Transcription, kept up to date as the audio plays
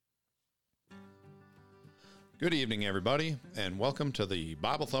Good evening, everybody, and welcome to the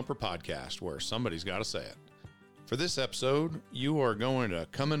Bible Thumper podcast, where somebody's got to say it. For this episode, you are going to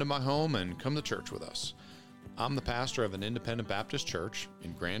come into my home and come to church with us. I'm the pastor of an independent Baptist church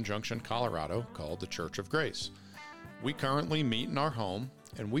in Grand Junction, Colorado, called the Church of Grace. We currently meet in our home,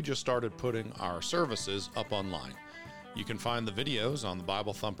 and we just started putting our services up online. You can find the videos on the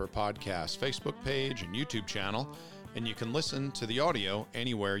Bible Thumper podcast Facebook page and YouTube channel, and you can listen to the audio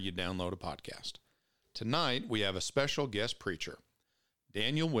anywhere you download a podcast. Tonight, we have a special guest preacher,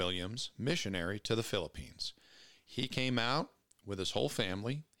 Daniel Williams, missionary to the Philippines. He came out with his whole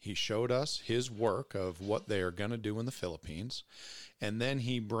family. He showed us his work of what they are going to do in the Philippines, and then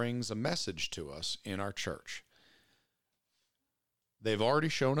he brings a message to us in our church. They've already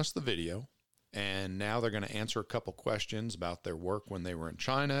shown us the video, and now they're going to answer a couple questions about their work when they were in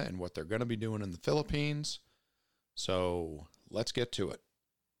China and what they're going to be doing in the Philippines. So let's get to it.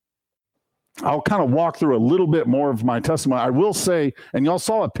 I'll kind of walk through a little bit more of my testimony. I will say, and y'all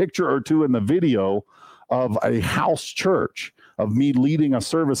saw a picture or two in the video of a house church, of me leading a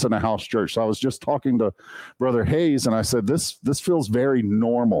service in a house church. So I was just talking to Brother Hayes, and I said, this feels very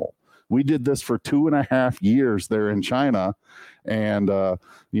normal. We did this for 2.5 years there in China, and a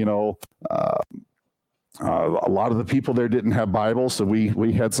lot of the people there didn't have Bibles, so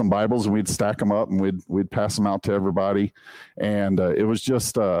we had some Bibles, and we'd stack them up, and we'd pass them out to everybody. And it was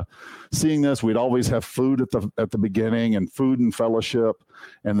just seeing this. We'd always have food at the beginning, and food and fellowship,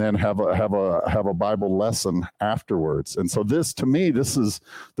 and then have a Bible lesson afterwards. And so this, to me, this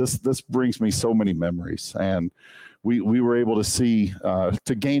brings me so many memories. And we were able to see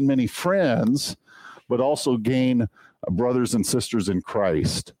to gain many friends, but also gain brothers and sisters in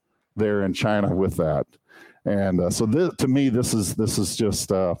Christ there in China with that. And so to me, this is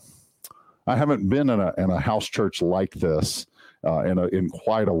just I haven't been in a house church like this in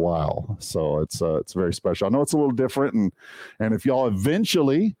quite a while. So it's very special. I know it's a little different, and if y'all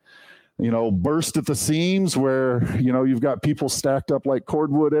eventually burst at the seams where you've got people stacked up like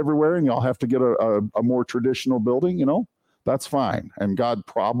cordwood everywhere, and y'all have to get a more traditional building, that's fine, and God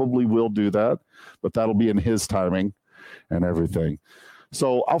probably will do that, but that'll be in His timing and everything.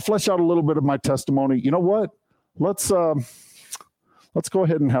 So I'll flesh out a little bit of my testimony. You know what? Let's go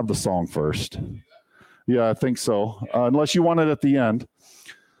ahead and have the song first. Yeah, I think so. Unless you want it at the end.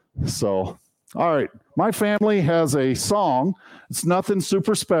 So, all right. My family has a song. It's nothing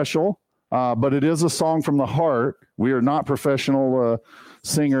super special, but it is a song from the heart. We are not professional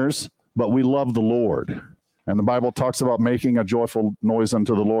singers, but we love the Lord. And the Bible talks about making a joyful noise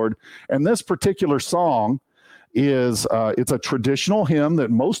unto the Lord. And this particular song is it's a traditional hymn that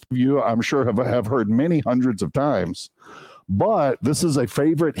most of you, I'm sure, have heard many hundreds of times, but this is a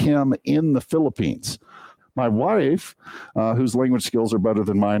favorite hymn in the Philippines. My wife, whose language skills are better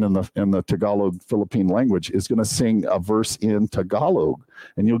than mine in the Tagalog Philippine language, is going to sing a verse in Tagalog,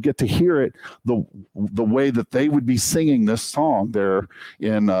 and you'll get to hear it the way that they would be singing this song there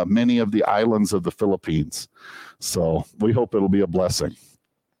in many of the islands of the Philippines. So we hope it'll be a blessing.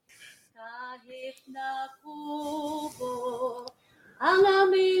 Ang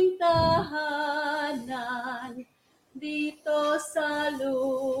aming tahanan dito sa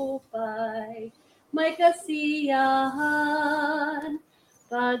lupa'y may kasiyahan,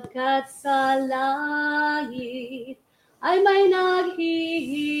 pagkat sa langit ay may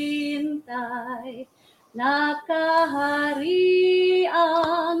naghihintay na kahariang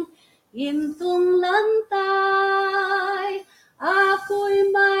gintong lantay. Ako'y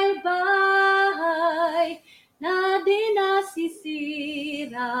may bahay na di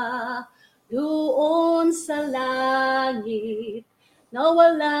nasisira doon sa langit na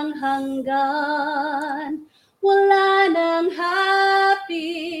walang hanggan. Wala nang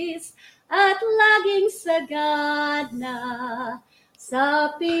hapis at laging sagana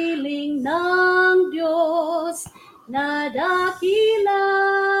sa piling ng Diyos na dakila.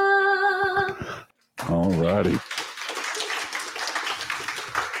 All righty.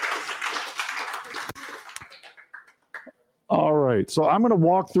 All right, so I'm going to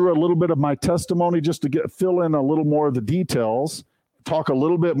walk through a little bit of my testimony just to fill in a little more of the details, talk a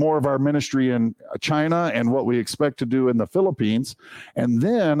little bit more of our ministry in China and what we expect to do in the Philippines, and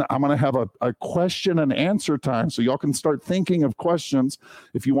then I'm going to have a question and answer time, so y'all can start thinking of questions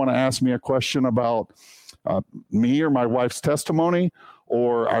if you want to ask me a question about me or my wife's testimony,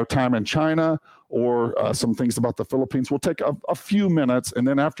 or our time in China, or some things about the Philippines. We'll take a few minutes, and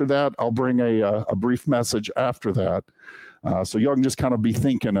then after that, I'll bring a brief message after that. So y'all can just kind of be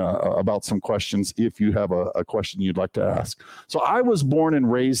thinking about some questions if you have a question you'd like to ask. So I was born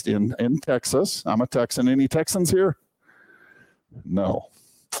and raised in Texas. I'm a Texan. Any Texans here? No.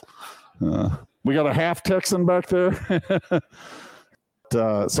 We got a half Texan back there.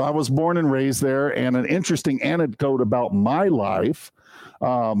 So I was born and raised there, and an interesting anecdote about my life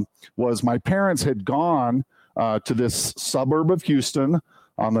was my parents had gone to this suburb of Houston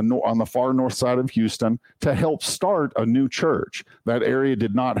on the far north side of Houston to help start a new church. That area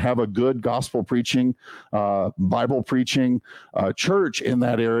did not have a good gospel preaching, Bible preaching church in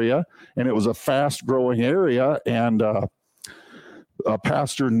that area, and it was a fast growing area. And a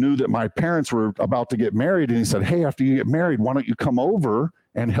pastor knew that my parents were about to get married, and he said, "Hey, after you get married, why don't you come over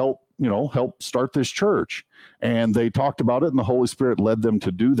and help start this church?" And they talked about it, and the Holy Spirit led them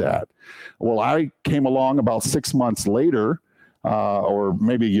to do that. Well, I came along about 6 months later, or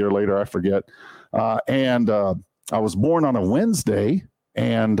maybe a year later, I forget. And I was born on a Wednesday,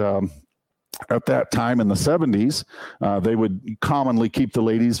 and at that time in the 70s, they would commonly keep the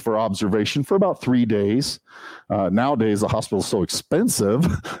ladies for observation for about 3 days. Nowadays, the hospital is so expensive,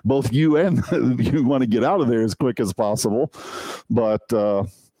 both you and you want to get out of there as quick as possible. But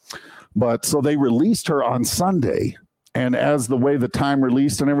so they released her on Sunday. And as the way the time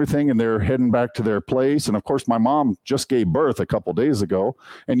released and everything, and they're heading back to their place. And of course, my mom just gave birth a couple days ago,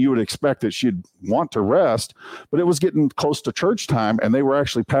 and you would expect that she'd want to rest, but it was getting close to church time, and they were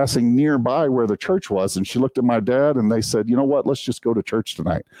actually passing nearby where the church was. And she looked at my dad and they said, "You know what, let's just go to church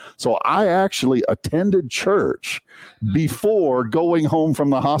tonight." So I actually attended church before going home from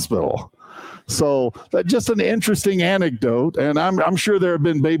the hospital. So that's just an interesting anecdote, and I'm sure there have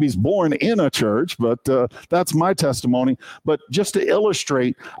been babies born in a church, but that's my testimony. But just to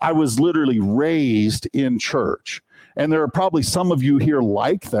illustrate, I was literally raised in church. And there are probably some of you here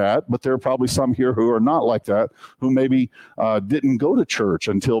like that, but there are probably some here who are not like that, who maybe didn't go to church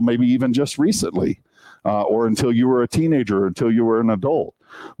until maybe even just recently, or until you were a teenager, or until you were an adult.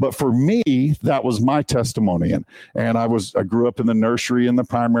 But for me, that was my testimony. And I grew up in the nursery and the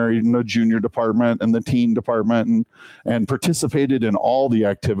primary and the junior department and the teen department, and participated in all the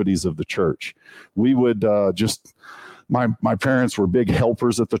activities of the church. We would my parents were big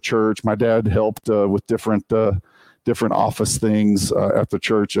helpers at the church. My dad helped with different office things at the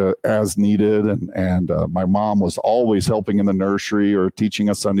church as needed. And my mom was always helping in the nursery or teaching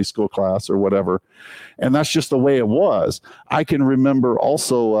a Sunday school class or whatever. And that's just the way it was. I can remember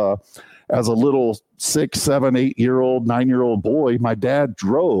also as a little 6, 7, 8-year-old, 9-year-old boy, my dad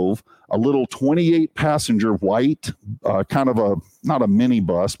drove a little 28-passenger white, kind of not a mini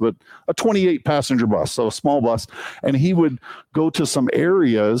bus, but a 28-passenger bus, so a small bus. And he would go to some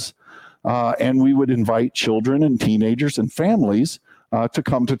areas and we would invite children and teenagers and families to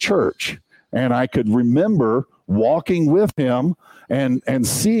come to church. And I could remember walking with him and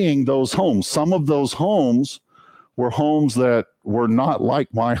seeing those homes. Some of those homes were homes that were not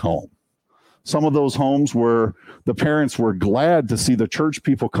like my home. Some of those homes where the parents were glad to see the church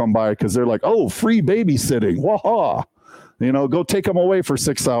people come by because they're like, "Oh, free babysitting. Waha. Go take them away for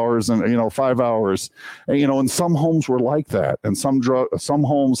 6 hours and, 5 hours. And some homes were like that. And some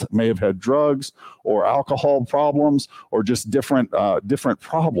homes may have had drugs or alcohol problems or just different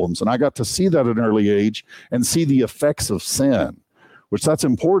problems. And I got to see that at an early age and see the effects of sin, which that's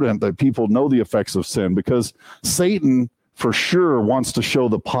important that people know the effects of sin, because Satan for sure wants to show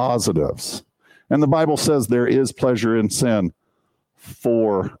the positives. And the Bible says there is pleasure in sin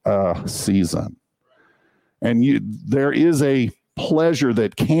for a season. And there is a pleasure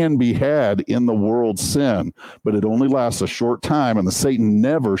that can be had in the world's sin, but it only lasts a short time, and the Satan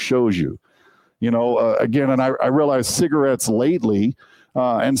never shows you. Again, and I realize cigarettes lately,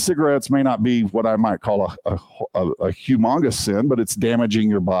 and cigarettes may not be what I might call a humongous sin, but it's damaging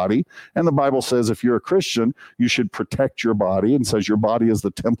your body. And the Bible says if you're a Christian, you should protect your body, and says your body is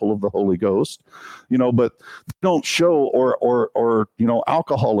the temple of the Holy Ghost. But they don't show or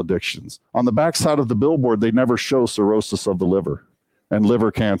alcohol addictions. On the backside of the billboard, they never show cirrhosis of the liver and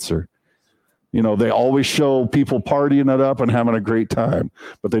liver cancer. They always show people partying it up and having a great time,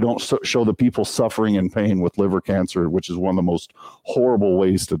 but they don't show the people suffering in pain with liver cancer, which is one of the most horrible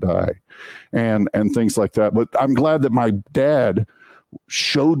ways to die, and things like that. But I'm glad that my dad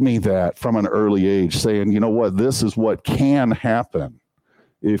showed me that from an early age, saying, "You know what, this is what can happen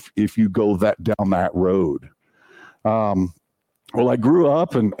if you go down that road." Well, I grew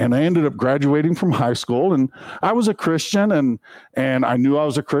up and I ended up graduating from high school, and I was a Christian, and I knew I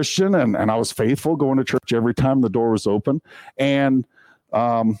was a Christian, and I was faithful, going to church every time the door was open. And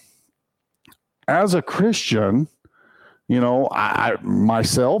as a Christian, I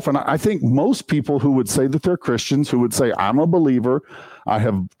myself, and I think most people who would say that they're Christians, who would say, "I'm a believer, I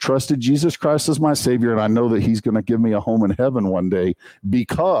have trusted Jesus Christ as my Savior, and I know that He's going to give me a home in heaven one day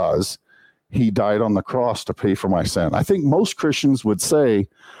because He died on the cross to pay for my sin." I think most Christians would say,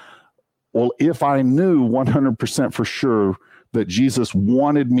 well, if I knew 100% for sure that Jesus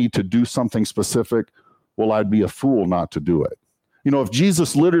wanted me to do something specific, well, I'd be a fool not to do it. If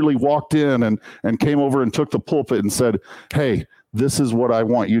Jesus literally walked in and came over and took the pulpit and said, hey, this is what I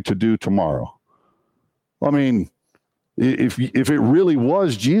want you to do tomorrow. I mean, if it really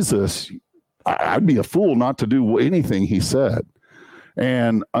was Jesus, I'd be a fool not to do anything he said.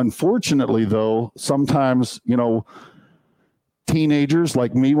 And unfortunately, though, sometimes, teenagers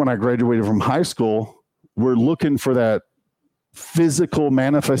like me, when I graduated from high school, we're looking for that physical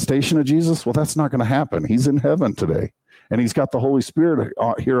manifestation of Jesus. Well, that's not going to happen. He's in heaven today, and he's got the Holy Spirit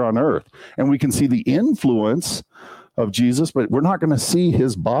here on earth. And we can see the influence of Jesus, but we're not going to see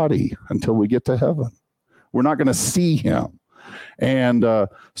his body until we get to heaven. We're not going to see him. And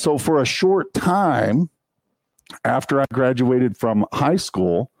so for a short time after I graduated from high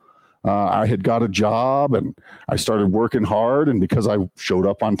school, I had got a job and I started working hard. And because I showed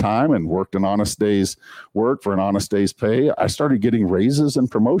up on time and worked an honest day's work for an honest day's pay, I started getting raises and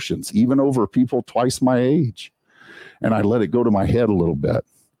promotions, even over people twice my age. And I let it go to my head a little bit.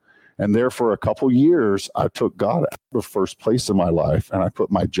 And there for a couple years, I took God out of first place in my life and I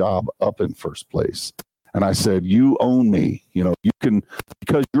put my job up in first place. And I said, you own me. You can,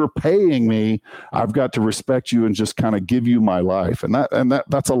 because you're paying me, I've got to respect you and just kind of give you my life. And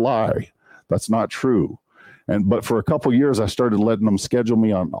that's a lie. That's not true. But for a couple years, I started letting them schedule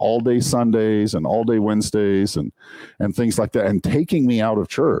me on all day Sundays and all day Wednesdays and things like that, and taking me out of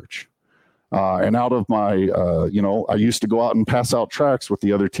church and out of my, I used to go out and pass out tracts with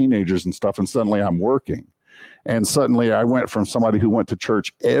the other teenagers and stuff. And suddenly I'm working. And suddenly I went from somebody who went to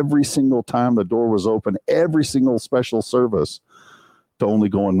church every single time the door was open, every single special service, to only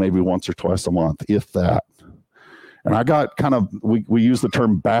going maybe once or twice a month, if that. And I got kind of, we use the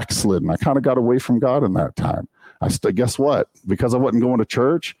term backslidden. I kind of got away from God in that time. Guess what? Because I wasn't going to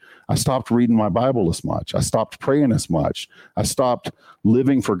church, I stopped reading my Bible as much. I stopped praying as much. I stopped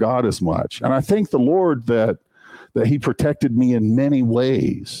living for God as much. And I thank the Lord that he protected me in many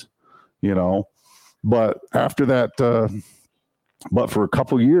ways, But after that, but for a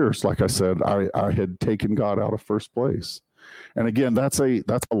couple years, like I said, I had taken God out of first place. And again, that's a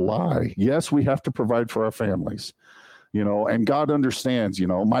lie. Yes, we have to provide for our families, and God understands.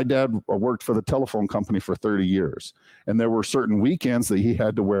 My dad worked for the telephone company for 30 years, and there were certain weekends that he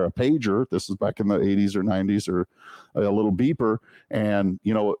had to wear a pager. This is back in the 80s or 90s, or a little beeper. And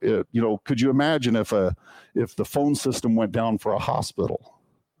could you imagine if the phone system went down for a hospital?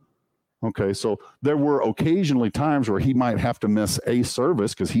 Okay, so there were occasionally times where he might have to miss a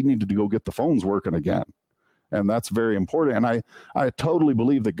service because he needed to go get the phones working again. And that's very important. And I totally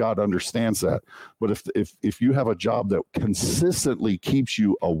believe that God understands that. But if you have a job that consistently keeps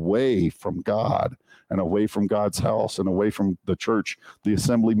you away from God and away from God's house and away from the church, the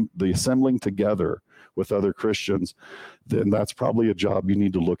assembling together with other Christians, then that's probably a job you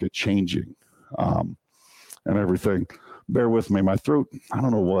need to look at changing and everything. Bear with me. My throat, I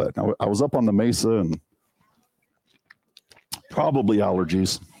don't know what. I was up on the mesa and probably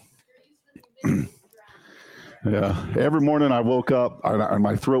allergies. Yeah. Every morning I woke up and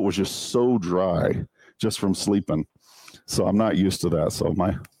my throat was just so dry just from sleeping. So I'm not used to that. So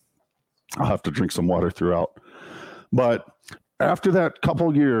I'll have to drink some water throughout. But after that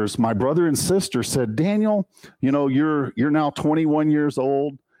couple years, my brother and sister said, Daniel, you're now 21 years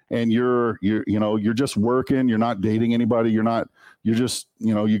old. And you're just working. You're not dating anybody. You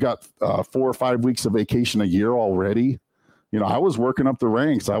got 4 or 5 weeks of vacation a year already. I was working up the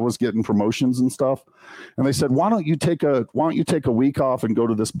ranks. I was getting promotions and stuff. And they said, why don't you take a week off and go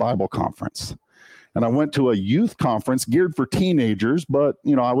to this Bible conference? And I went to a youth conference geared for teenagers, but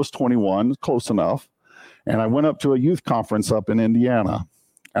I was 21, close enough. And I went up to a youth conference up in Indiana,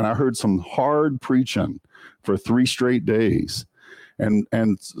 and I heard some hard preaching for 3 straight days.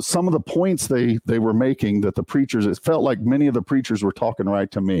 And some of the points they were making that the preachers, it felt like many of the preachers were talking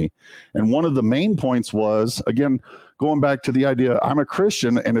right to me. And one of the main points was, again, going back to the idea, I'm a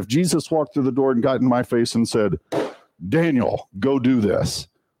Christian, and if Jesus walked through the door and got in my face and said, Daniel, go do this,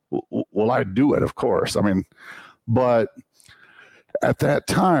 well, I'd do it, of course. I mean, but at that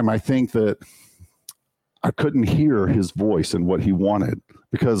time, I think that I couldn't hear his voice and what he wanted.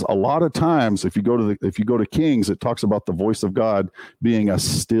 Because a lot of times, if you go to Kings, it talks about the voice of God being a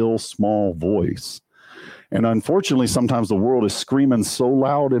still small voice. And unfortunately, sometimes the world is screaming so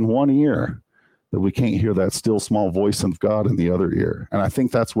loud in one ear that we can't hear that still small voice of God in the other ear. And I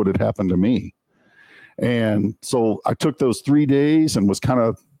think that's what had happened to me. And so I took those 3 days and was kind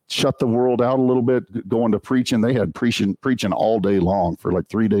of shut the world out a little bit, going to preaching. They had preaching all day long for like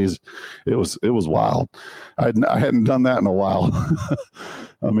 3 days. It was wild. I hadn't done that in a while.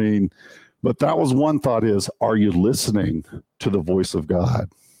 I mean, but that was one thought is, are you listening to the voice of God?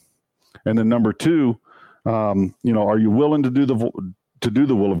 And then number two, are you willing to do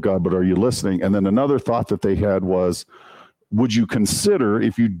the will of God, but are you listening? And then another thought that they had was, would you consider,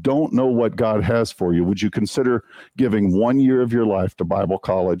 if you don't know what God has for you, would you consider giving 1 year of your life to Bible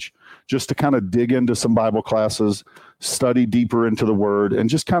college just to kind of dig into some Bible classes, study deeper into the Word, and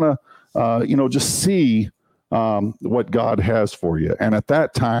just kind of, just see what God has for you? And at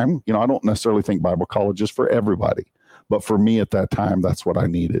that time, I don't necessarily think Bible college is for everybody, but for me at that time, that's what I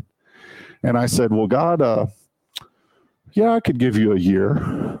needed. And I said, well, God, I could give you a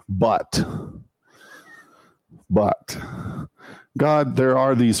year, but God, there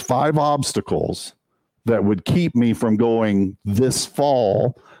are these 5 obstacles that would keep me from going this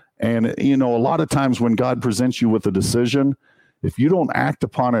fall. And, a lot of times when God presents you with a decision, if you don't act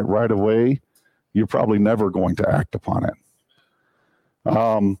upon it right away, you're probably never going to act upon it.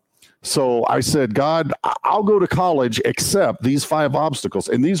 So I said, God, I'll go to college except these 5 obstacles.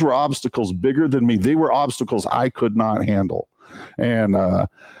 And these were obstacles bigger than me. They were obstacles I could not handle. And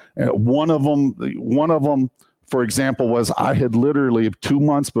one of them, for example, was I had literally 2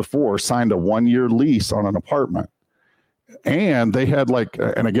 months before signed a 1-year lease on an apartment. And they had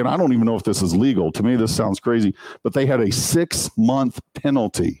and again, I don't even know if this is legal. To me, this sounds crazy, but they had a 6-month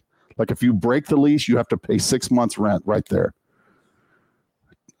penalty. Like if you break the lease, you have to pay 6 months rent right there.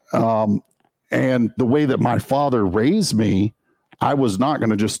 And the way that my father raised me, I was not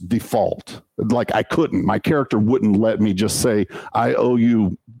going to just default. Like I couldn't. My character wouldn't let me just say, I owe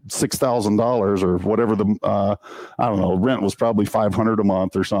you $6,000 or whatever rent was probably $500 a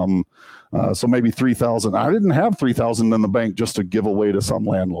month or something. So maybe $3,000. I didn't have $3,000 in the bank just to give away to some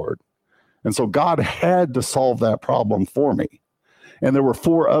landlord. And so God had to solve that problem for me. And there were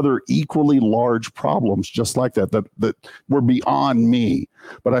 4 other equally large problems just like that were beyond me.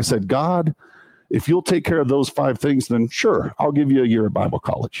 But I said, God, if you'll take care of those 5 things, then sure, I'll give you a year at Bible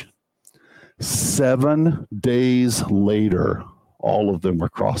college. 7 days later, all of them were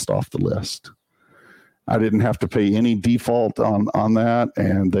crossed off the list. I didn't have to pay any default on that.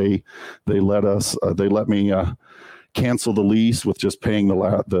 And they let me cancel the lease with just paying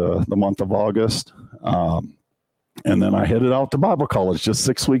the month of August. And then I headed out to Bible college just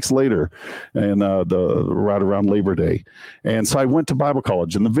 6 weeks later, and right around Labor Day. And so I went to Bible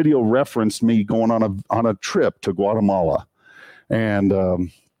college, and the video referenced me going on a trip to Guatemala. And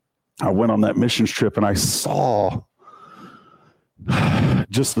I went on that missions trip, and I saw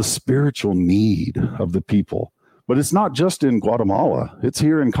just the spiritual need of the people. But it's not just in Guatemala; it's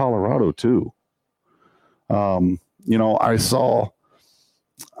here in Colorado too. I saw.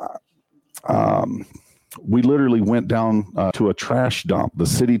 We literally went down to a trash dump, the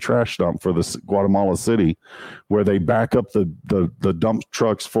city trash dump for the Guatemala city, where they back up the dump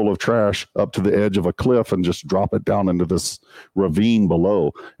trucks full of trash up to the edge of a cliff and just drop it down into this ravine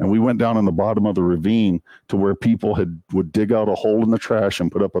below. And we went down in the bottom of the ravine to where people would dig out a hole in the trash and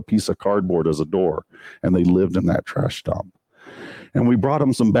put up a piece of cardboard as a door. And they lived in that trash dump. And we brought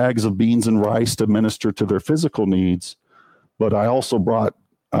them some bags of beans and rice to minister to their physical needs. But I also brought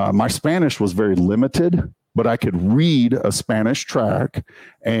my Spanish was very limited, but I could read a Spanish track,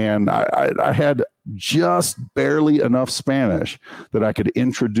 and I had just barely enough Spanish that I could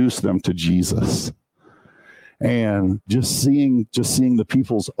introduce them to Jesus. And just seeing the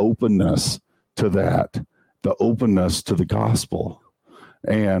people's openness to that, the openness to the gospel.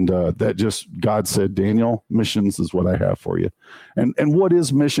 And that just, God said, Daniel, missions is what I have for you. And what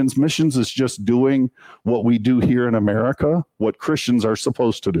is missions? Missions is just doing what we do here in America, what Christians are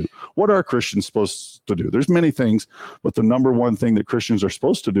supposed to do. What are Christians supposed to do? There's many things, but the number one thing that Christians are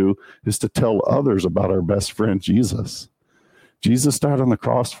supposed to do is to tell others about our best friend, Jesus. Jesus died on the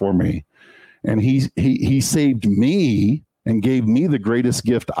cross for me, and he saved me and gave me the greatest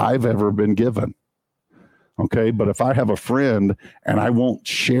gift I've ever been given. Okay, but if I have a friend and I won't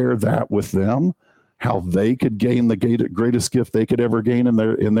share that with them, how they could gain the greatest gift they could ever gain in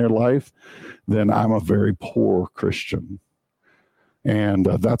their life, then I'm a very poor Christian. And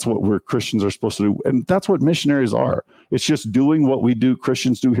that's what Christians are supposed to do. And that's what missionaries are. It's just doing what we do,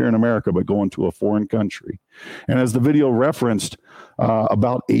 Christians do here in America, but going to a foreign country. And as the video referenced,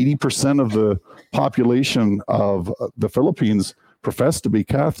 about 80% of the population of the Philippines profess to be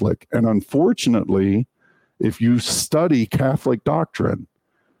Catholic. And unfortunately, if you study Catholic doctrine,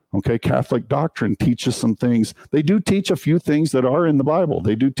 okay, Catholic doctrine teaches some things. They do teach a few things that are in the Bible.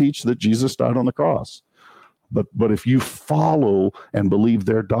 They do teach that Jesus died on the cross. But if you follow and believe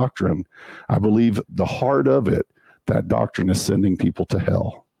their doctrine, I believe the heart of it, that doctrine is sending people to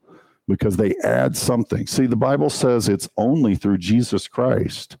hell because they add something. See, the Bible says it's only through Jesus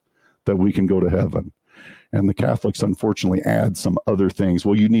Christ that we can go to heaven. And the Catholics, unfortunately, add some other things.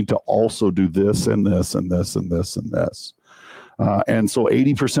 Well, you need to also do this and this and this and this and this. And so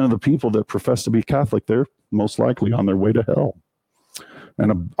 80% of the people that profess to be Catholic, they're most likely on their way to hell.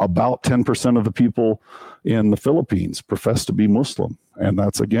 And about 10% of the people in the Philippines profess to be Muslim. And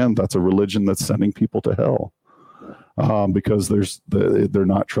that's a religion that's sending people to hell because they're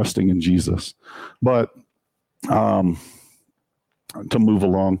not trusting in Jesus. But to move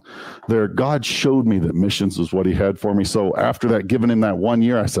along there, God showed me that missions was what he had for me. So after that, giving him that 1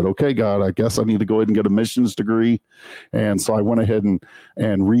 year, I said, okay, God, I guess I need to go ahead and get a missions degree. And so I went ahead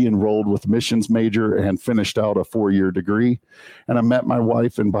and re-enrolled with missions major and finished out a 4-year degree. And I met my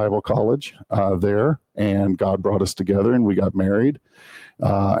wife in Bible college there, and God brought us together and we got married.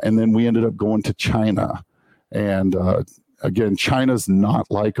 And then we ended up going to China. And again, China's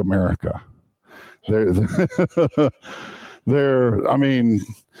not like America. They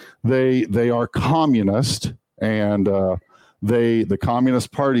are communist, and the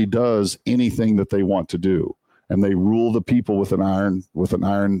Communist Party does anything that they want to do, and they rule the people with an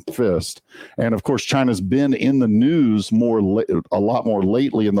iron fist. And of course, China's been in the news a lot more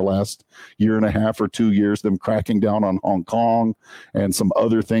lately in the last year and a half or 2 years, them cracking down on Hong Kong and some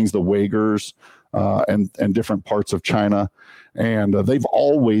other things, the Uyghurs and different parts of China. And they've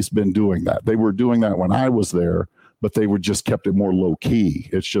always been doing that. They were doing that when I was there, but they were just kept it more low key.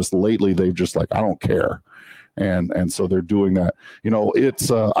 It's just lately they've just like, I don't care. And so they're doing that.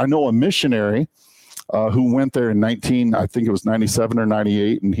 I know a missionary who went there in I think it was 97 or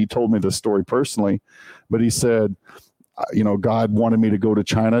 98. And he told me this story personally, but he said, God wanted me to go to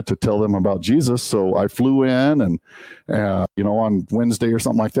China to tell them about Jesus. So I flew in and, on Wednesday or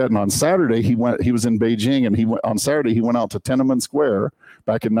something like that. And on Saturday he was in Beijing, and on Saturday he went out to Tiananmen Square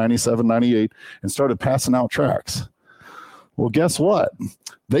back in 97, 98 and started passing out tracts. Well, guess what?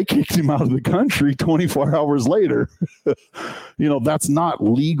 They kicked him out of the country 24 hours later. That's not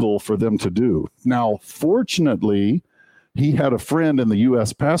legal for them to do. Now, fortunately, he had a friend in the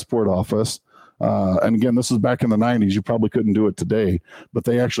U.S. passport office. And again, this was back in the 90s. You probably couldn't do it today, but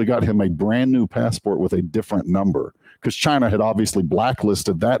they actually got him a brand new passport with a different number because China had obviously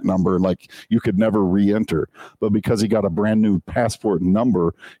blacklisted that number, like you could never re-enter. But because he got a brand new passport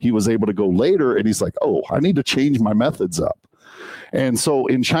number, he was able to go later, and he's like, oh, I need to change my methods up. And so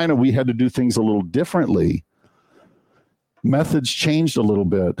in China, we had to do things a little differently. Methods changed a little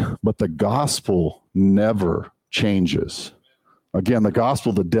bit, but the gospel never changes. Again, the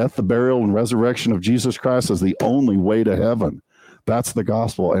gospel, the death, the burial, and resurrection of Jesus Christ is the only way to heaven. That's the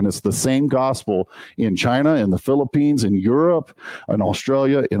gospel. And it's the same gospel in China, in the Philippines, in Europe, in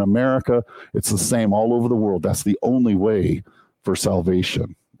Australia, in America. It's the same all over the world. That's the only way for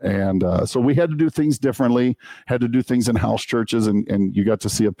salvation. And so we had to do things differently, had to do things in house churches. And you got to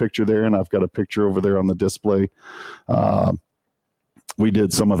see a picture there, and I've got a picture over there on the display. We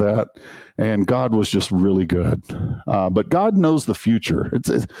did some of that, and God was just really good. But God knows the future.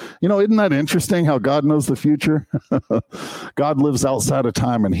 Isn't that interesting how God knows the future? God lives outside of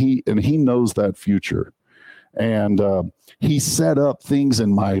time, and he knows that future. And he set up things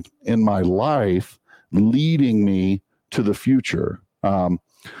in my life leading me to the future.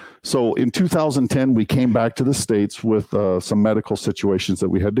 So in 2010, we came back to the States with some medical situations that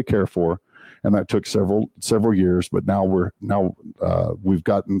we had to care for. And that took several years, but now we've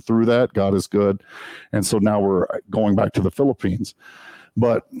gotten through that. God is good. And so now we're going back to the Philippines.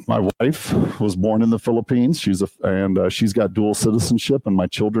 But my wife was born in the Philippines. She's got dual citizenship, and my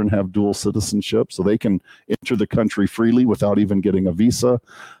children have dual citizenship, so they can enter the country freely without even getting a visa.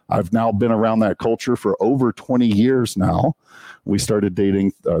 I've now been around that culture for over 20 years now. We started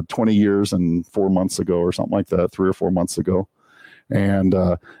dating 20 years and 4 months ago or something like that, 3 or 4 months ago. And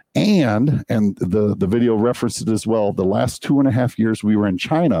the video referenced it as well. The last 2.5 years we were in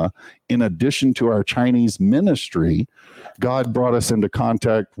China, in addition to our Chinese ministry, God brought us into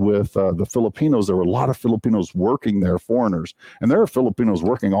contact with the Filipinos. There were a lot of Filipinos working there, foreigners, and there are Filipinos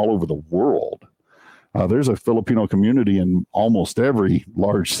working all over the world. There's a Filipino community in almost every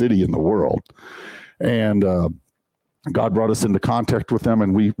large city in the world. And God brought us into contact with them,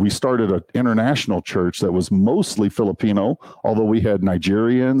 and we started an international church that was mostly Filipino, although we had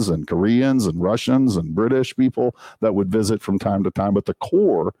Nigerians and Koreans and Russians and British people that would visit from time to time, but the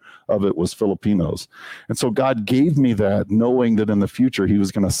core of it was Filipinos. And so God gave me that, knowing that in the future he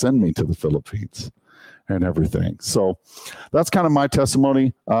was going to send me to the Philippines and everything. So that's kind of my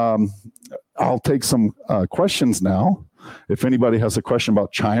testimony. I'll take some questions now. If anybody has a question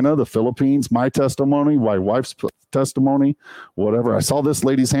about China, the Philippines, my testimony, my wife's testimony, whatever. I saw this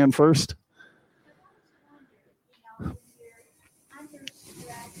lady's hand first.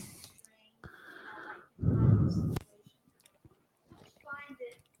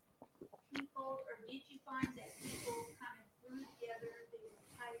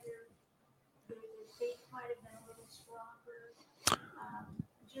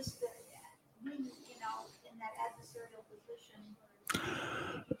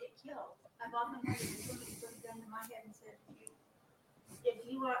 I've often wondered if somebody put a gun to my head and said, if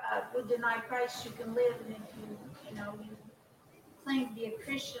you would deny Christ, you can live, and if you claim to be a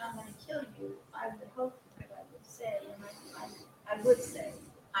Christian, I'm going to kill you. I would hope that I would say, and I would say,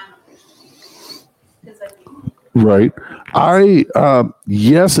 I'm a Christian, because I do. Right.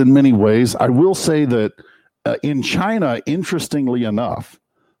 Yes, in many ways. I will say that in China, interestingly enough,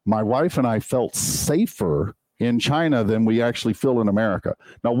 my wife and I felt safer in China than we actually feel in America.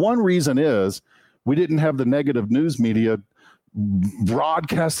 Now, one reason is we didn't have the negative news media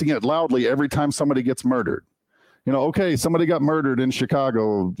broadcasting it loudly every time somebody gets murdered. Okay, somebody got murdered in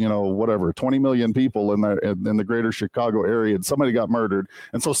Chicago, whatever, 20 million people in the greater Chicago area, and somebody got murdered.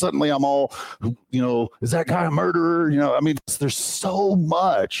 And so suddenly I'm all, is that guy a murderer? There's so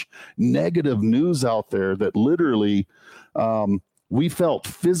much negative news out there that literally we felt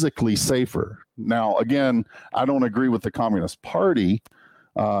physically safer. Now, again, I don't agree with the Communist Party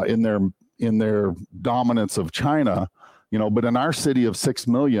in their dominance of China, but in our city of 6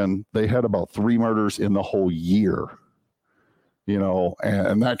 million, they had about 3 murders in the whole year,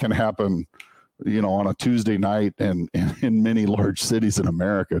 and that can happen, on a Tuesday night and in many large cities in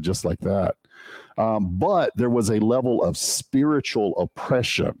America, just like that. But there was a level of spiritual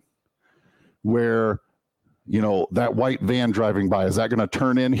oppression where, that white van driving by, is that going to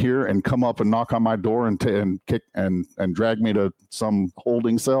turn in here and come up and knock on my door and kick and drag me to some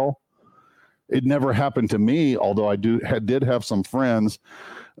holding cell? It never happened to me, although I did have some friends.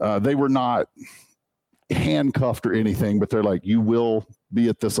 They were not handcuffed or anything, but they're like, you will be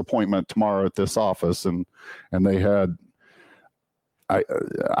at this appointment tomorrow at this office. And they had, I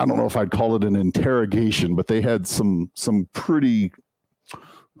don't know if I'd call it an interrogation, but they had some pretty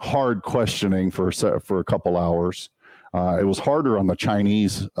hard questioning for a couple hours. It was harder on the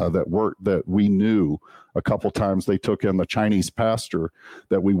Chinese that we knew. A couple times they took in the Chinese pastor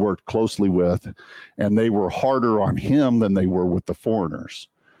that we worked closely with, and they were harder on him than they were with the foreigners.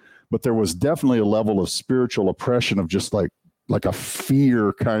 But there was definitely a level of spiritual oppression of just like a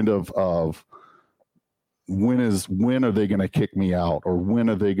fear kind of when are they going to kick me out, or when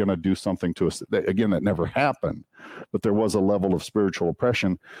are they going to do something to us? Again, that never happened, but there was a level of spiritual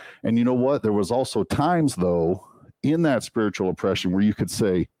oppression. And you know what? There was also times, though, in that spiritual oppression where you could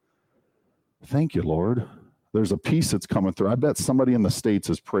say, thank you, Lord. There's a peace that's coming through. I bet somebody in the States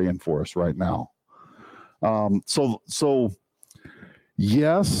is praying for us right now. So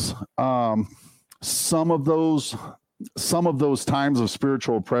yes, some of those times of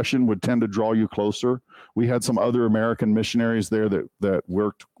spiritual oppression would tend to draw you closer. We had some other American missionaries there that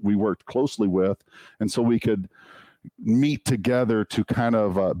we worked closely with, and so we could meet together to kind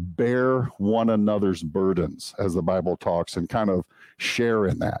of bear one another's burdens, as the Bible talks, and kind of share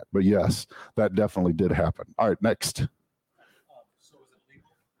in that. But yes, that definitely did happen. All right, next. So is it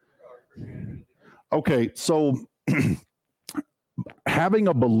legal? Okay, so having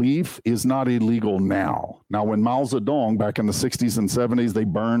a belief is not illegal now. Now, when Mao Zedong, back in the 60s and 70s, they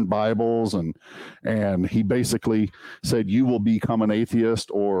burned Bibles, and he basically said, you will become an atheist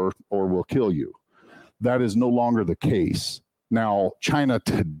or we'll kill you. That is no longer the case. Now, China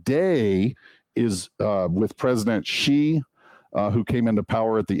today is with President Xi, who came into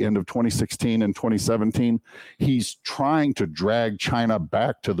power at the end of 2016 and 2017. He's trying to drag China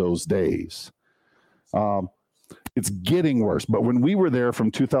back to those days. It's getting worse. But when we were there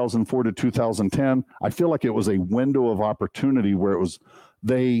from 2004 to 2010, I feel like it was a window of opportunity where it was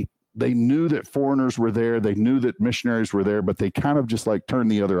they knew that foreigners were there. They knew that missionaries were there, but they kind of just like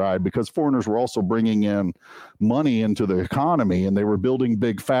turned the other eye, because foreigners were also bringing in money into the economy, and they were building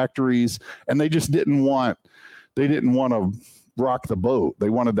big factories, and they just didn't want to rock the boat. They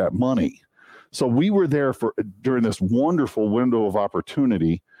wanted that money. So we were there during this wonderful window of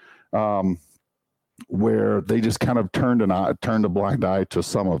opportunity, where they just kind of turned a blind eye to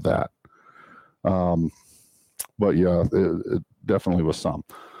some of that. But yeah, it definitely was some.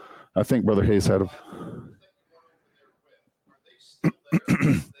 I think Brother Hayes had a...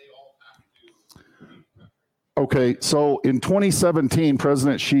 Okay, so in 2017,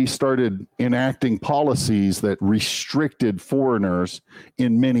 President Xi started enacting policies that restricted foreigners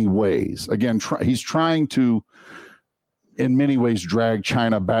in many ways. Again, he's trying to, in many ways, drag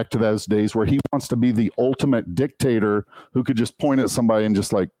China back to those days where he wants to be the ultimate dictator who could just point at somebody and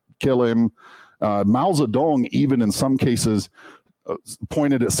just like kill him. Mao Zedong, even in some cases,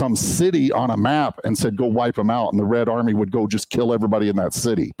 pointed at some city on a map and said, go wipe them out. And the Red Army would go just kill everybody in that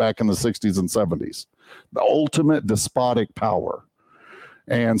city back in the 60s and 70s. The ultimate despotic power.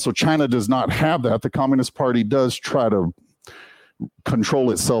 And so China does not have that. The Communist Party does try to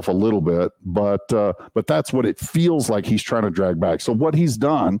control itself a little bit, but that's what it feels like he's trying to drag back. So what he's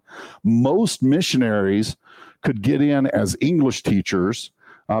done, most missionaries could get in as English teachers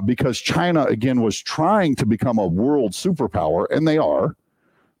because China, again, was trying to become a world superpower, and they are.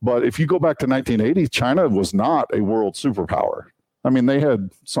 But if you go back to 1980, China was not a world superpower. I mean, they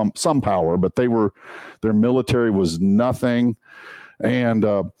had some power, but their military was nothing. And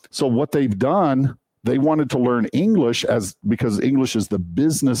so what they've done, they wanted to learn English because English is the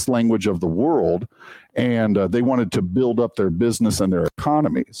business language of the world, and they wanted to build up their business and their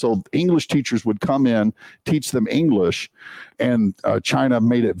economy. So English teachers would come in, teach them English, and China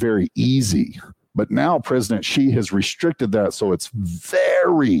made it very easy. But now President Xi has restricted that, so it's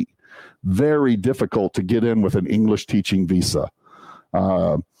very, very difficult to get in with an English teaching visa.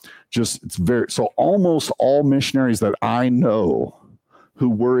 So almost all missionaries that I know who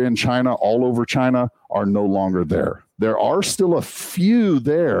were in China, all over China, are no longer there. There are still a few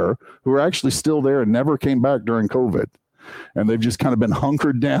there who are actually still there and never came back during COVID. And they've just kind of been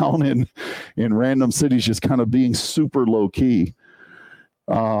hunkered down in random cities, just kind of being super low key.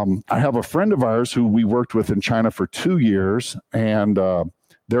 I have a friend of ours who we worked with in China for 2 years, and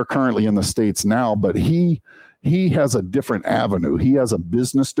they're currently in the States now, but he has a different avenue. He has a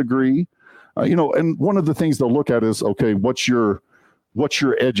business degree, and one of the things they'll look at is, okay, what's your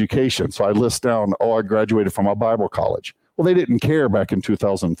education? So I list down, I graduated from a Bible college. Well, they didn't care back in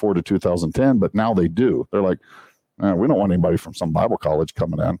 2004 to 2010, but now they do. They're like, we don't want anybody from some Bible college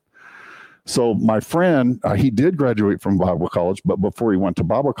coming in. So my friend, he did graduate from Bible college, but before he went to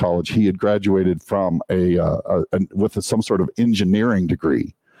Bible college, he had graduated from with some sort of engineering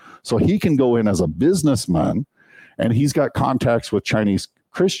degree. So he can go in as a businessman, and he's got contacts with Chinese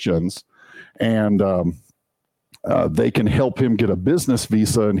Christians, and they can help him get a business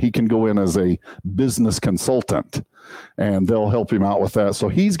visa, and he can go in as a business consultant, and they'll help him out with that. So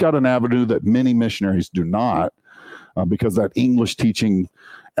he's got an avenue that many missionaries do not, because that English teaching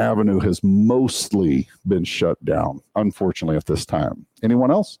avenue has mostly been shut down, unfortunately, at this time.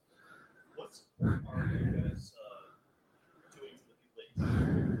 Anyone else? What are you guys doing for the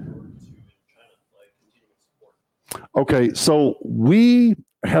people that you in China, like continuing support? Okay, so we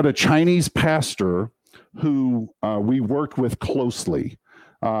had a Chinese pastor who we worked with closely.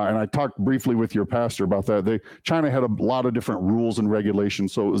 And I talked briefly with your pastor about that. China had a lot of different rules and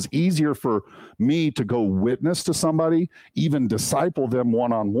regulations, so it was easier for me to go witness to somebody, even disciple them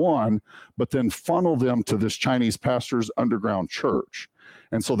one-on-one, but then funnel them to this Chinese pastor's underground church.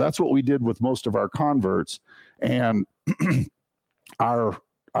 And so that's what we did with most of our converts. And our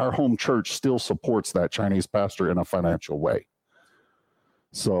home church still supports that Chinese pastor in a financial way.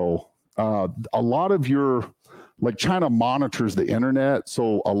 So a lot of China monitors the internet,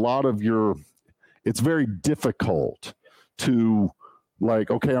 so a lot of it's very difficult to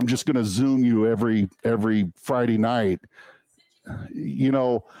okay, I'm just going to Zoom you every Friday night. They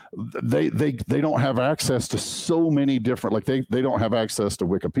don't have access to so many different, they don't have access to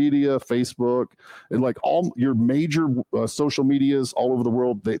Wikipedia, Facebook, and all your major social medias all over the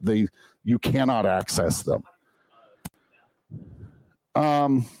world. You cannot access them.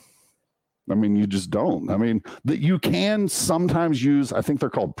 You just don't. You can sometimes use, I think they're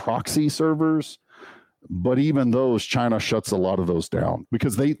called proxy servers, but even those, China shuts a lot of those down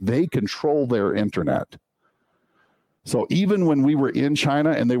because they control their internet. So even when we were in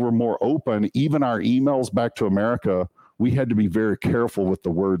China and they were more open, even our emails back to America, we had to be very careful with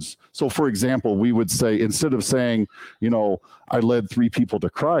the words. So for example, we would say, instead of saying, I led 3 people to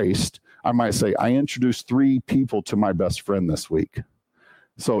Christ, I might say, I introduced 3 people to my best friend this week.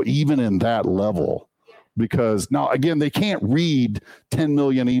 So even in that level, because now, again, they can't read 10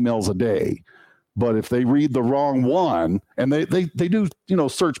 million emails a day, but if they read the wrong one, and they do,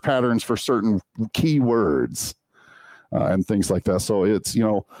 search patterns for certain keywords and things like that. So it's,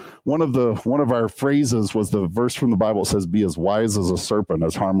 one of our phrases was the verse from the Bible that says, be as wise as a serpent,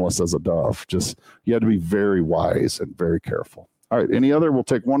 as harmless as a dove. Just, you had to be very wise and very careful. All right. Any other? We'll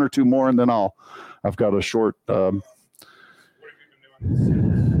take 1 or 2 more, and then I've got a short,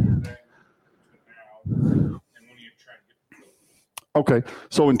 Okay.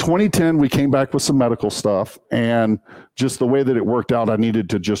 So in 2010, we came back with some medical stuff, and just the way that it worked out, I needed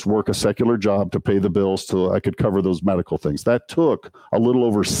to just work a secular job to pay the bills till I could cover those medical things. That took a little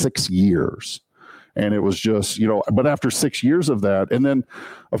over 6 years. And it was just, but after 6 years of that, and then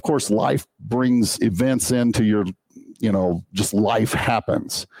of course, life brings events into your, just life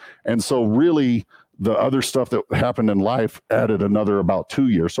happens. And so really the other stuff that happened in life added another about 2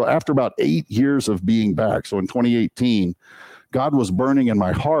 years. So after about 8 years of being back, so in 2018, God was burning in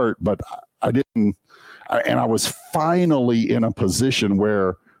my heart, but and I was finally in a position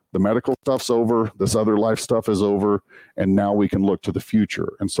where the medical stuff's over, this other life stuff is over, and now we can look to the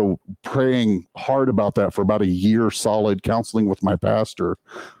future. And so praying hard about that for about a year solid, counseling with my pastor,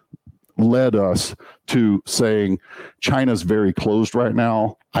 led us to saying, China's very closed right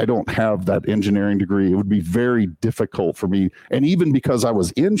now. I don't have that engineering degree. It would be very difficult for me. And even because I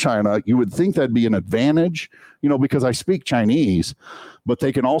was in China, you would think that'd be an advantage, because I speak Chinese, but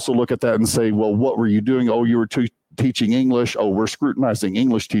they can also look at that and say, well, what were you doing? Oh, you were teaching English. Oh, we're scrutinizing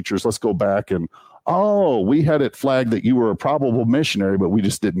English teachers. Let's go back and, we had it flagged that you were a probable missionary, but we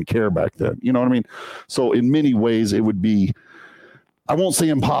just didn't care back then. You know what I mean? So in many ways, it would be, I won't say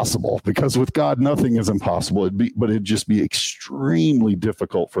impossible, because with God, nothing is impossible. But it'd just be extremely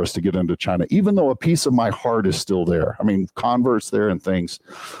difficult for us to get into China, even though a piece of my heart is still there. I mean, converts there and things.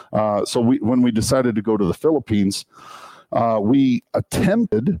 So when we decided to go to the Philippines, we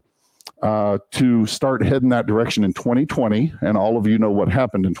attempted to start heading that direction in 2020. And all of you know what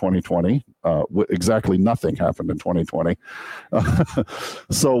happened in 2020. Exactly nothing happened in 2020.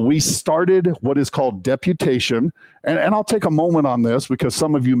 So we started what is called deputation. And I'll take a moment on this because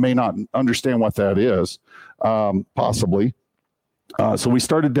some of you may not understand what that is, possibly. So we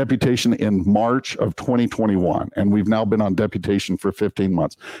started deputation in March of 2021, and we've now been on deputation for 15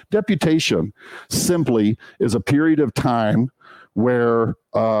 months. Deputation simply is a period of time where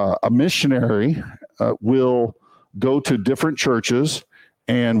a missionary will go to different churches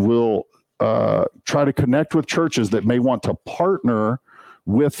and will try to connect with churches that may want to partner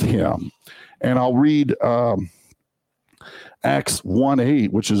with him. And I'll read Acts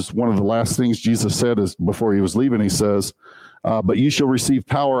 1:8, which is one of the last things Jesus said is before he was leaving. He says, but ye shall receive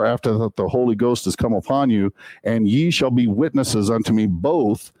power after that the Holy Ghost has come upon you, and ye shall be witnesses unto me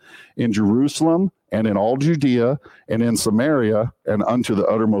both in Jerusalem and in all Judea and in Samaria and unto the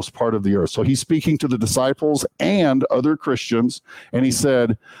uttermost part of the earth. So he's speaking to the disciples and other Christians, and he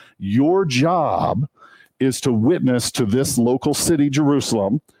said, your job is to witness to this local city,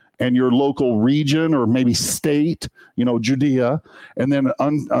 Jerusalem, and your local region or maybe state, Judea, and then,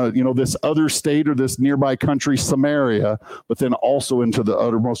 this other state or this nearby country, Samaria, but then also into the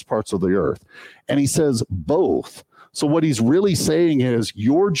uttermost parts of the earth. And he says both. So what he's really saying is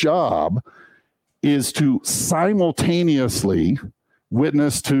your job is to simultaneously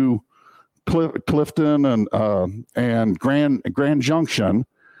witness to Clifton and Grand Junction,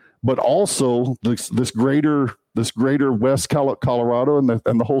 but also this greater West Colorado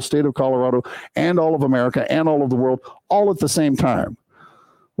and the whole state of Colorado and all of America and all of the world all at the same time.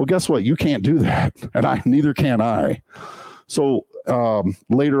 Well, guess what? You can't do that, and neither can I. So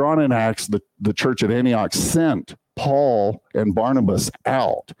later on in Acts, the church at Antioch sent Paul and Barnabas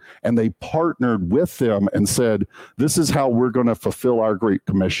out, and they partnered with them and said, this is how we're going to fulfill our Great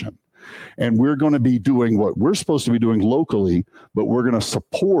Commission. And we're going to be doing what we're supposed to be doing locally, but we're going to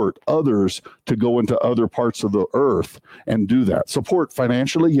support others to go into other parts of the earth and do that. Support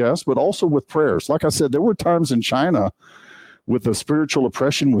financially, yes, but also with prayers. Like I said, there were times in China with the spiritual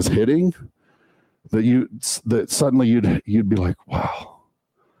oppression was hitting that suddenly you'd be like, wow,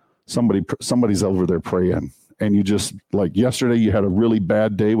 somebody's over there praying. And you just, like yesterday, you had a really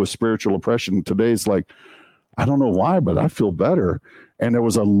bad day with spiritual oppression. Today's like, I don't know why, but I feel better. And there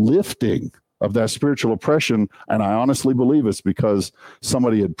was a lifting of that spiritual oppression. And I honestly believe it's because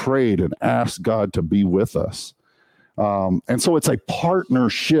somebody had prayed and asked God to be with us. And so it's a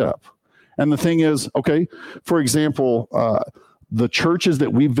partnership. And the thing is, okay, for example, the churches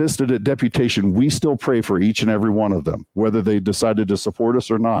that we visited at deputation, we still pray for each and every one of them, whether they decided to support us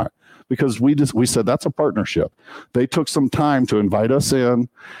or not, because we said that's a partnership. They took some time to invite us in,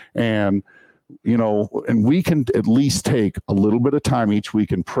 and and we can at least take a little bit of time each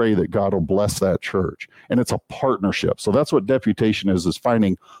week and pray that God will bless that church. And it's a partnership. So that's what deputation is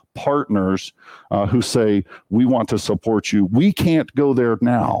finding partners who say, we want to support you. We can't go there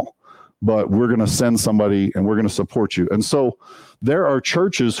now, but we're going to send somebody and we're going to support you. And so there are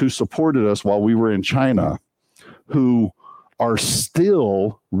churches who supported us while we were in China who are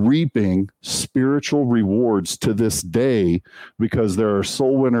still reaping spiritual rewards to this day, because there are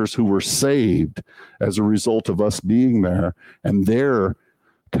soul winners who were saved as a result of us being there, and they're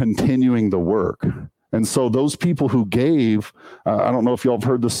continuing the work. And so those people who gave, I don't know if y'all have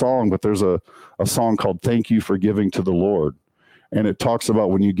heard the song, but there's a song called Thank You for Giving to the Lord. And it talks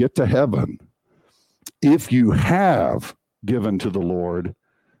about when you get to heaven, if you have given to the Lord,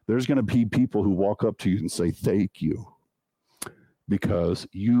 there's going to be people who walk up to you and say, thank you, because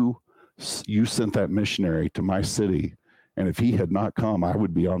you sent that missionary to my city. And if he had not come, I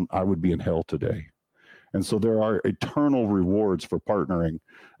would be in hell today. And so there are eternal rewards for partnering.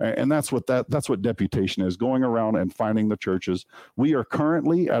 And that's what deputation is, going around and finding the churches. We are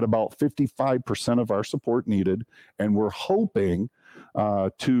currently at about 55% of our support needed, and we're hoping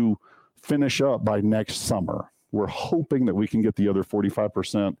to finish up by next summer. We're hoping that we can get the other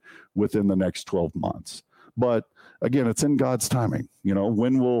 45% within the next 12 months. But again, it's in God's timing. You know,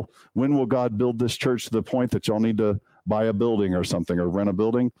 when will God build this church to the point that y'all need to buy a building or something, or rent a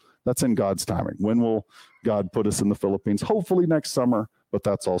building? That's in God's timing. When will God put us in the Philippines? Hopefully next summer, but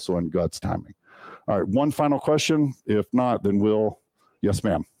that's also in God's timing. All right, one final question. If not, then yes,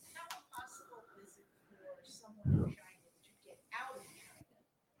 ma'am. How possible is it for someone trying to get out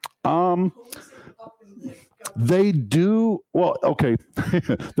of China? They do. Well, okay.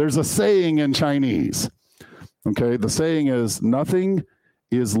 There's a saying in Chinese. Okay. The saying is, nothing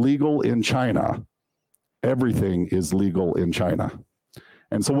is legal in China. Everything is legal in China.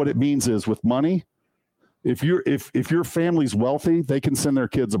 And so what it means is, with money, if your family's wealthy, they can send their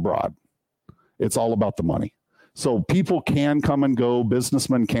kids abroad. It's all about the money. So people can come and go,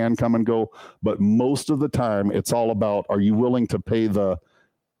 businessmen can come and go, but most of the time it's all about, are you willing to pay the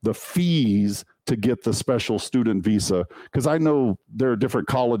fees to get the special student visa? Because I know there are different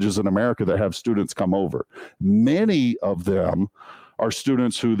colleges in America that have students come over. Many of them are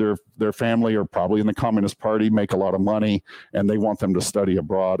students who their family are probably in the Communist Party, make a lot of money, and they want them to study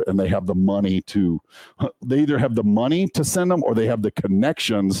abroad, and they have the money they either have the money to send them, or they have the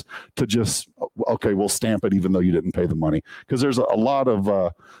connections to just, okay, we'll stamp it even though you didn't pay the money. Because there's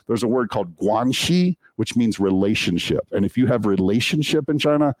there's a word called guanxi, which means relationship. And if you have relationship in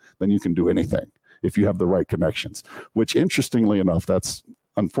China, then you can do anything if you have the right connections, which, interestingly enough, that's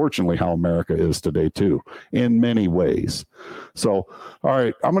unfortunately how America is today too, in many ways. So, all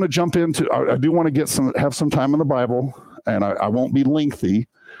right, I'm going to jump into, I do want to have some time in the Bible, and I won't be lengthy,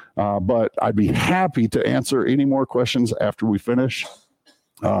 but I'd be happy to answer any more questions after we finish.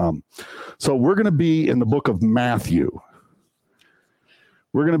 So we're going to be in the book of Matthew.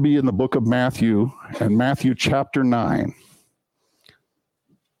 We're going to be in the book of Matthew, and Matthew chapter 9.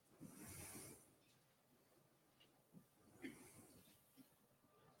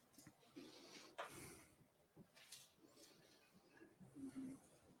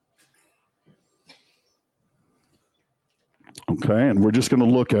 Okay, and we're just going to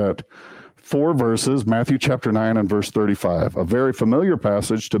look at 4 verses, Matthew chapter 9 and verse 35, a very familiar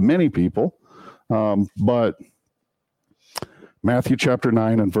passage to many people, but Matthew chapter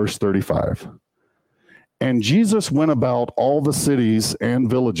 9 and verse 35. And Jesus went about all the cities and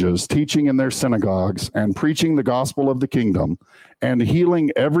villages, teaching in their synagogues and preaching the gospel of the kingdom, and healing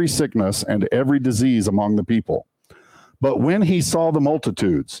every sickness and every disease among the people. But when he saw the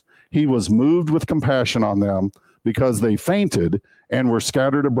multitudes, he was moved with compassion on them, because they fainted and were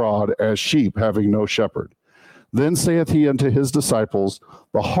scattered abroad as sheep having no shepherd. Then saith he unto his disciples,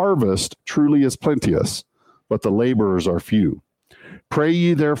 the harvest truly is plenteous, but the laborers are few. Pray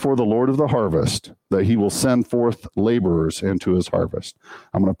ye therefore the Lord of the harvest, that he will send forth laborers into his harvest.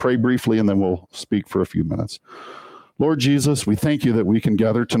 I'm going to pray briefly, and then we'll speak for a few minutes. Lord Jesus, we thank you that we can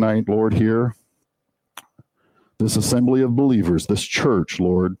gather tonight, Lord, here, this assembly of believers, this church,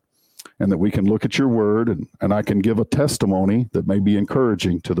 Lord, and that we can look at your word, and I can give a testimony that may be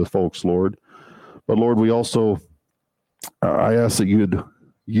encouraging to the folks, Lord. But Lord, we also, I ask that you'd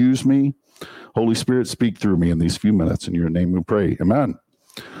use me. Holy Spirit, speak through me in these few minutes. In your name we pray. Amen.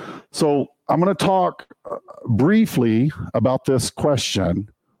 So I'm going to talk briefly about this question: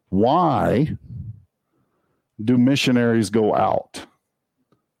 why do missionaries go out?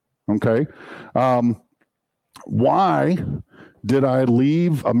 Okay. Why did I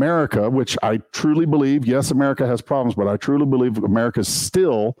leave America, which I truly believe, yes, America has problems, but I truly believe America is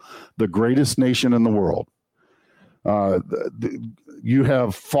still the greatest nation in the world. You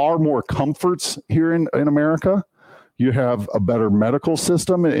have far more comforts here in America. You have a better medical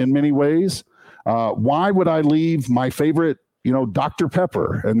system in many ways. Why would I leave my favorite Dr.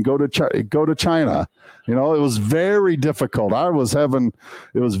 Pepper and go to China. It was very difficult. It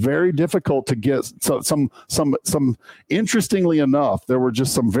was very difficult to get some interestingly enough, there were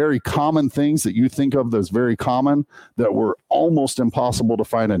just some very common things that you think of as very common that were almost impossible to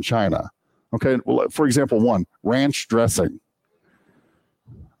find in China. Okay. Well, for example, one, ranch dressing.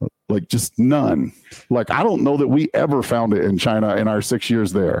 Like just none. Like, I don't know that we ever found it in China in our 6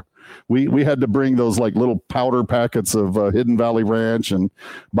 years there. We had to bring those like little powder packets of Hidden Valley Ranch and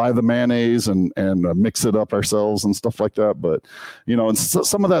buy the mayonnaise and mix it up ourselves and stuff like that. But, and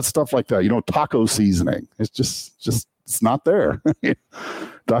some of that stuff like that, taco seasoning, it's just it's not there.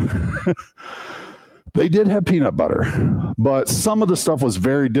 They did have peanut butter, but some of the stuff was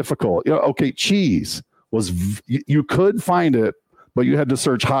very difficult. Okay, cheese you could find it, but you had to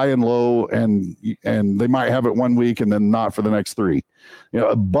search high and low, and they might have it one week and then not for the next 3.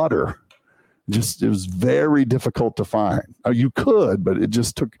 Butter, it was very difficult to find. You could, but it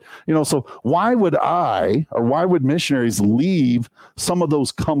just took, so why would missionaries leave some of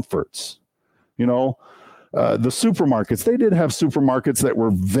those comforts? The supermarkets, they did have supermarkets that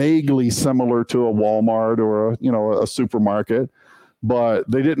were vaguely similar to a Walmart or a supermarket,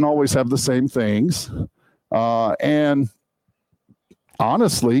 but they didn't always have the same things. And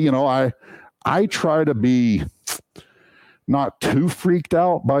honestly, I try to be not too freaked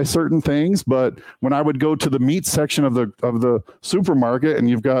out by certain things, but when I would go to the meat section of the supermarket, and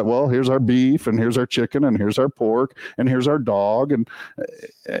you've got, well, here's our beef, and here's our chicken, and here's our pork, and here's our dog, and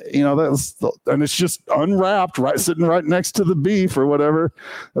and it's just unwrapped, right, sitting right next to the beef or whatever.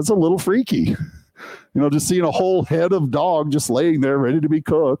 That's a little freaky, just seeing a whole head of dog just laying there ready to be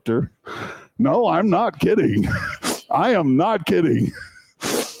cooked. Or no, I'm not kidding. I am not kidding.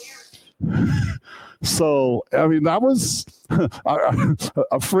 So, that was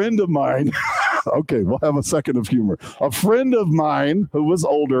a friend of mine. Okay, we'll have a second of humor. A friend of mine who was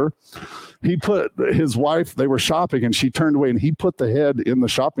older, he put his wife, they were shopping, and she turned away, and he put the head in the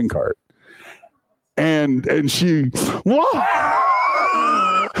shopping cart. And she, what?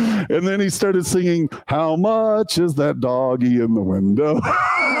 And then he started singing, "How much is that doggy in the window?"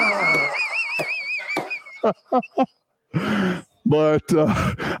 But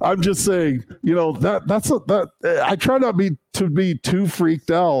I'm just saying, I try not to be too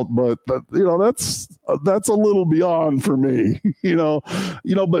freaked out, but that's a little beyond for me,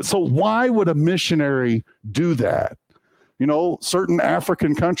 But so why would a missionary do that? Certain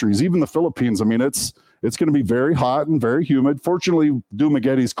African countries, even the Philippines. It's going to be very hot and very humid. Fortunately,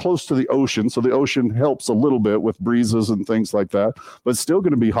 Dumaguete is close to the ocean, so the ocean helps a little bit with breezes and things like that. But it's still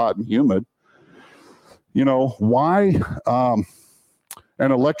going to be hot and humid. Why?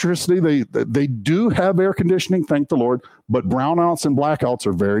 And electricity, they do have air conditioning, thank the Lord, but brownouts and blackouts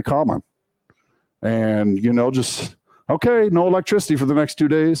are very common. And, just, okay, no electricity for the next 2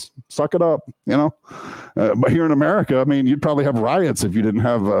 days, suck it up, But here in America, you'd probably have riots if you didn't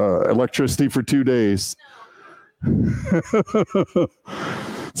have electricity for 2 days.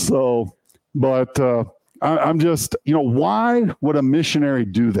 So, but I'm just, why would a missionary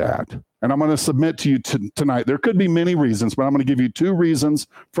do that? And I'm going to submit to you tonight. There could be many reasons, but I'm going to give you 2 reasons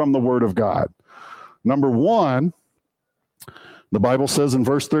from the Word of God. Number 1, the Bible says in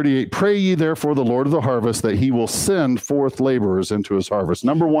verse 38, "Pray ye therefore the Lord of the harvest that he will send forth laborers into his harvest."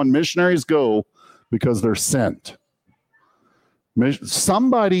 Number 1, missionaries go because they're sent.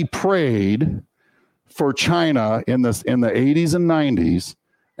 Somebody prayed for China in the 80s and 90s.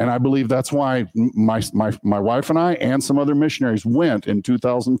 And I believe that's why my wife and I and some other missionaries went in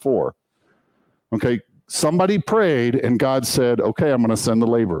 2004. Okay, somebody prayed and God said, okay, I'm going to send the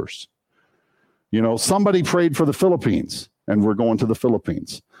laborers. Somebody prayed for the Philippines and we're going to the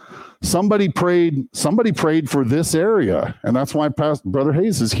Philippines. Somebody prayed for this area, and that's why Brother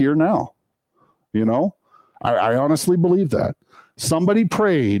Hayes is here now. I honestly believe that. Somebody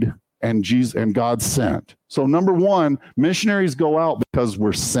prayed and God sent. So number 1, missionaries go out because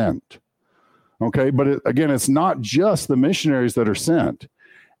we're sent. Okay, but again, it's not just the missionaries that are sent.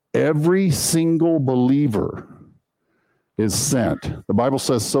 Every single believer is sent. The Bible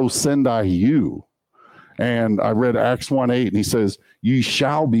says, "So send I you." And I read Acts 1:8, and he says, "Ye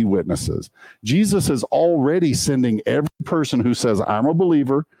shall be witnesses." Jesus is already sending every person who says, "I'm a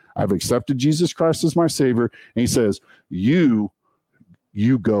believer, I've accepted Jesus Christ as my Savior." And he says, you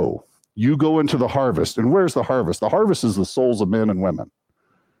go. You go into the harvest. And where's the harvest? The harvest is the souls of men and women.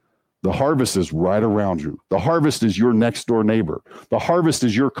 The harvest is right around you. The harvest is your next door neighbor. The harvest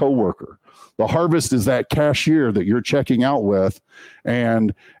is your coworker. The harvest is that cashier that you're checking out with,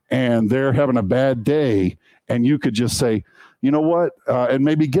 and they're having a bad day, and you could just say, you know what, and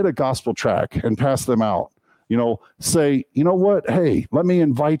maybe get a gospel tract and pass them out. say, you know what? Hey, let me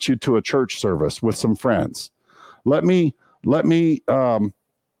invite you to a church service with some friends. Let me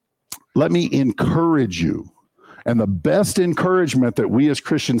encourage you. And the best encouragement that we as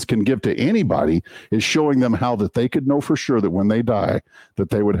Christians can give to anybody is showing them how that they could know for sure that when they die,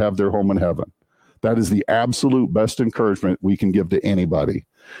 that they would have their home in heaven. That is the absolute best encouragement we can give to anybody.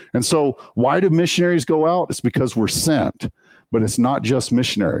 And so why do missionaries go out? It's because we're sent. But it's not just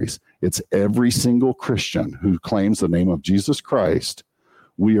missionaries. It's every single Christian who claims the name of Jesus Christ.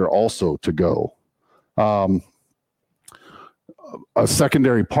 We are also to go. A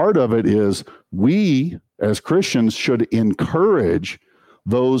secondary part of it is we, as Christians, should encourage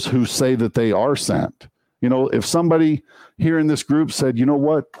those who say that they are sent. If somebody here in this group said, you know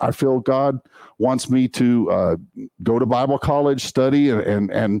what, I feel God wants me to go to Bible college, study,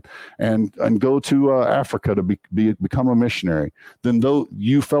 and go to Africa to become a missionary, then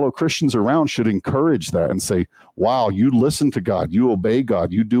you fellow Christians around should encourage that and say, wow, you listen to God, you obey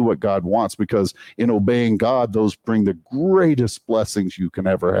God, you do what God wants, because in obeying God, those bring the greatest blessings you can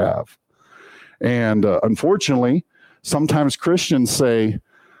ever have. And unfortunately, sometimes Christians say,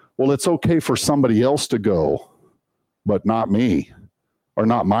 well, it's okay for somebody else to go, but not me, or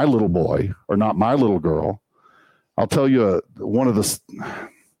not my little boy, or not my little girl. I'll tell you this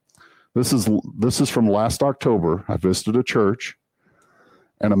is from last October. I visited a church,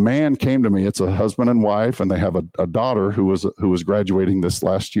 and a man came to me. It's a husband and wife, and they have a daughter who was graduating this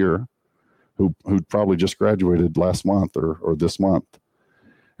last year, who probably just graduated last month or this month.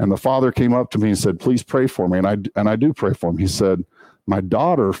 And the father came up to me and said, please pray for me. And I do pray for him. He said, my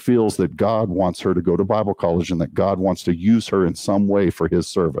daughter feels that God wants her to go to Bible college and that God wants to use her in some way for his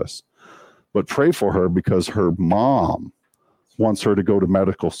service. But pray for her because her mom wants her to go to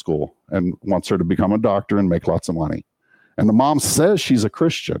medical school and wants her to become a doctor and make lots of money. And the mom says she's a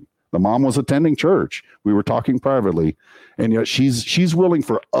Christian. The mom was attending church. We were talking privately. And yet she's willing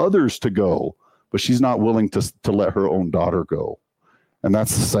for others to go, but she's not willing to let her own daughter go. And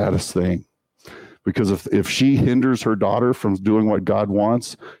that's the saddest thing. Because if she hinders her daughter from doing what God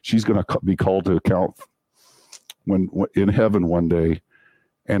wants, she's going to be called to account when in heaven one day.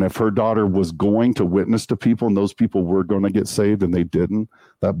 And if her daughter was going to witness to people and those people were going to get saved and they didn't,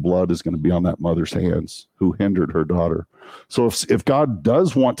 that blood is going to be on that mother's hands who hindered her daughter. So if God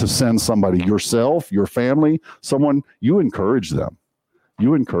does want to send somebody, yourself, your family, someone, you encourage them.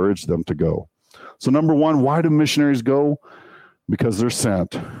 You encourage them to go. So number one, why do missionaries go? Because they're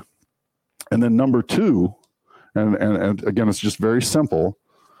sent. And then number two, and again, it's just very simple.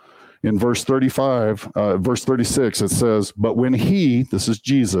 In verse 36, it says, but when this is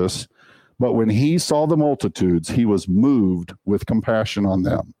Jesus, but when he saw the multitudes, he was moved with compassion on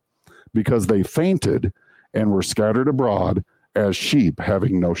them because they fainted and were scattered abroad as sheep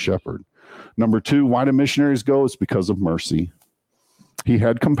having no shepherd. Number two, why do missionaries go? It's because of mercy. He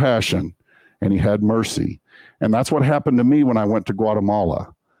had compassion and he had mercy. And that's what happened to me when I went to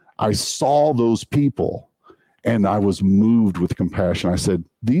Guatemala. I saw those people and I was moved with compassion. I said,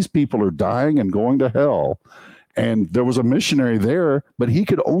 these people are dying and going to hell. And there was a missionary there, but he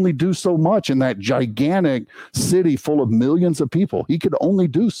could only do so much in that gigantic city full of millions of people. He could only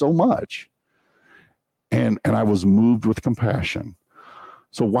do so much. And I was moved with compassion.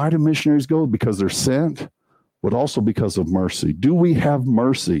 So why do missionaries go? Because they're sent, but also because of mercy. Do we have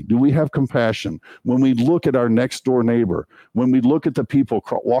mercy? Do we have compassion? When we look at our next door neighbor, when we look at the people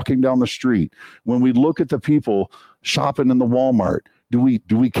walking down the street, when we look at the people shopping in the Walmart, do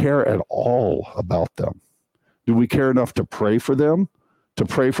we care at all about them? Do we care enough to pray for them, to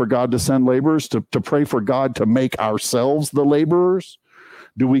pray for God to send laborers, to pray for God to make ourselves the laborers?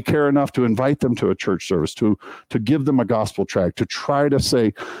 Do we care enough to invite them to a church service, to give them a gospel tract, to try to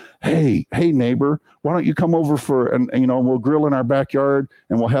say, hey neighbor, why don't you come over and we'll grill in our backyard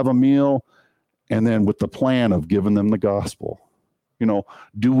and we'll have a meal, and then with the plan of giving them the gospel?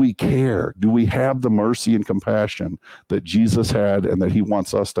 Do we care? Do we have the mercy and compassion that Jesus had and that he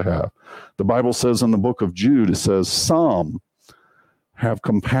wants us to have? The Bible says in the book of Jude, it says, some have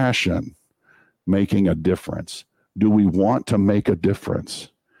compassion, making a difference. Do we want to make a difference?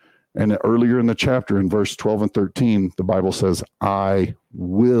 And earlier in the chapter, in verse 12 and 13, the Bible says, I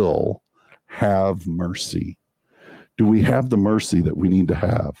will have mercy. Do we have the mercy that we need to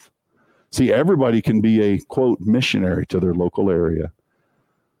have? See, everybody can be a, quote, missionary to their local area.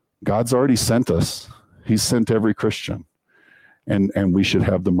 God's already sent us. He's sent every Christian. And we should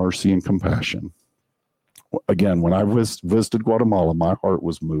have the mercy and compassion. Again, when I visited Guatemala, my heart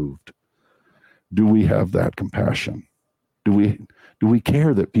was moved. Do we have that compassion? Do we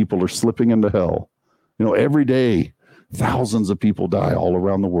care that people are slipping into hell? Every day, thousands of people die all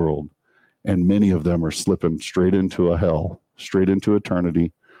around the world. And many of them are slipping straight into a hell, straight into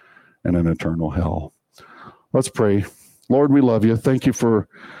eternity and an eternal hell. Let's pray. Lord, we love you. Thank you for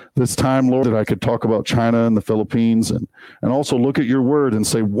this time, Lord, that I could talk about China and the Philippines and also look at your word and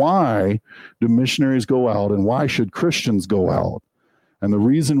say, why do missionaries go out and why should Christians go out? And the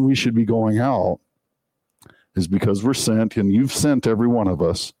reason we should be going out is because we're sent, and you've sent every one of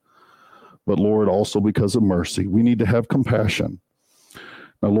us. But Lord, also because of mercy, we need to have compassion.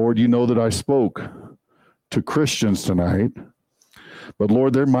 Now, Lord, you know that I spoke to Christians tonight, but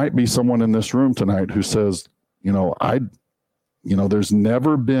Lord, there might be someone in this room tonight who says, there's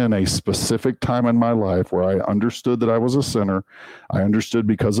never been a specific time in my life where I understood that I was a sinner. I understood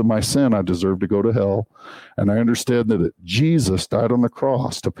because of my sin, I deserved to go to hell. And I understand that Jesus died on the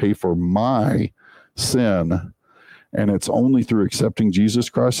cross to pay for my sin. And it's only through accepting Jesus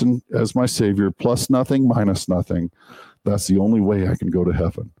Christ as my Savior, plus nothing, minus nothing. That's the only way I can go to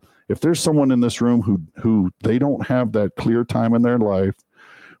heaven. If there's someone in this room who they don't have that clear time in their life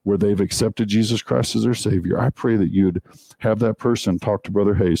where they've accepted Jesus Christ as their Savior, I pray that you'd have that person talk to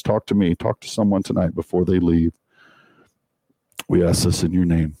Brother Hayes, talk to me, talk to someone tonight before they leave. We ask this in your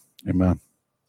name. Amen.